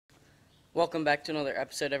Welcome back to another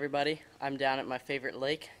episode, everybody. I'm down at my favorite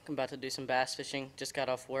lake. I'm about to do some bass fishing. Just got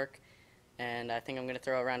off work, and I think I'm going to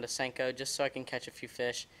throw around a Senko just so I can catch a few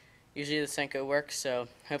fish. Usually the Senko works, so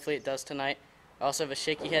hopefully it does tonight. I also have a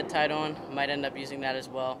shaky head tied on. Might end up using that as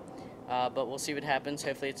well, but we'll see what happens.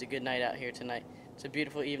 Hopefully it's a good night out here tonight. It's a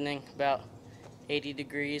beautiful evening, about 80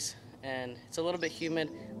 degrees, and it's a little bit humid,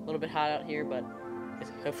 a little bit hot out here, but it's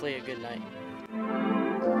hopefully a good night.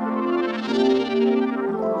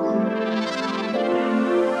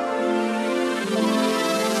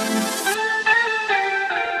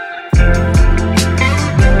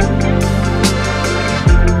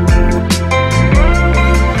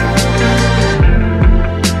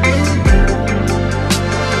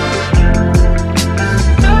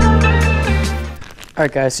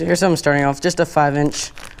 Alright guys, so here's how I'm starting off. Just a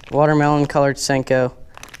 5-inch watermelon colored Senko.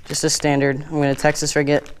 Just a standard. I'm going to Texas rig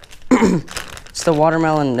it. It's the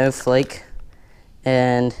watermelon no flake.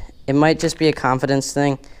 And it might just be a confidence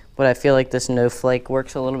thing, but I feel like this no flake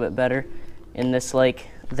works a little bit better in this lake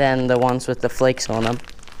than the ones with the flakes on them.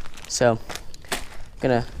 So I'm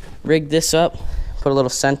going to rig this up, put a little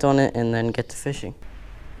scent on it, and then get to fishing.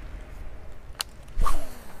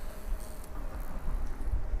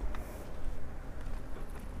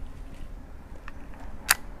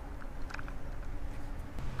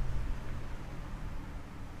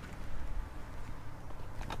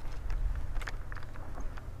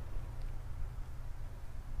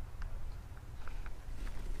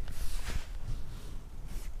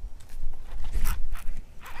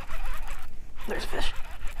 There's a fish.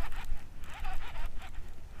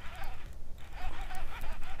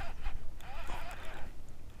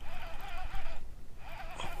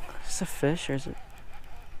 Is this a fish or is it?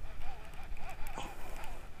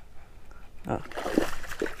 Oh.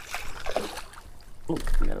 Ooh,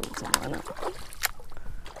 I gotta look something up.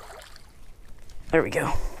 There we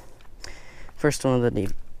go. First one of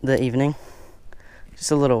the evening.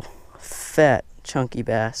 Just a little fat, chunky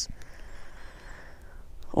bass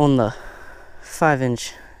on the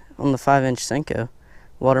 5-inch Senko,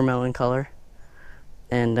 watermelon color,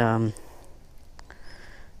 and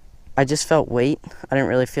I just felt weight. I didn't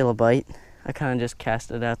really feel a bite. I kind of just cast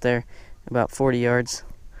it out there about 40 yards,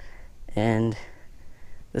 and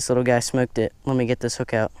this little guy smoked it. Let me get this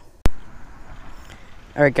hook out.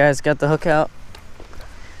 All right, guys, got the hook out.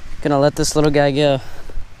 Gonna let this little guy go.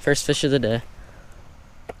 First fish of the day.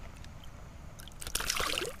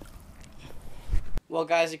 Well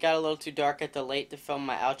guys, it got a little too dark at the lake to film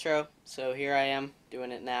my outro, so here I am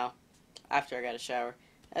doing it now after I got a shower.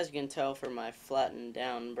 As you can tell from my flattened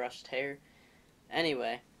down brushed hair.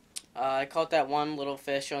 Anyway, I caught that one little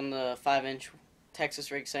fish on the 5-inch Texas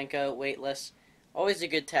rig Senko, weightless. Always a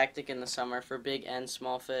good tactic in the summer for big and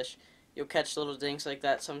small fish. You'll catch little dinks like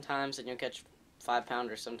that sometimes, and you'll catch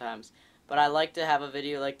 5-pounders sometimes. But I like to have a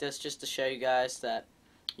video like this just to show you guys that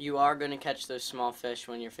you are going to catch those small fish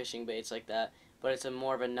when you're fishing baits like that. But it's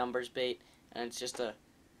more of a numbers bait, and it's just it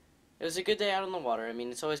was a good day out on the water. I mean,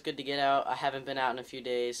 it's always good to get out. I haven't been out in a few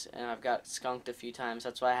days, and I've got skunked a few times.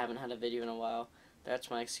 That's why I haven't had a video in a while. That's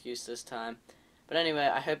my excuse this time. But anyway,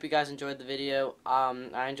 I hope you guys enjoyed the video.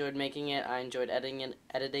 I enjoyed making it. I enjoyed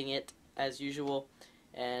editing it as usual.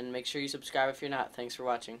 And make sure you subscribe if you're not. Thanks for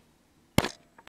watching.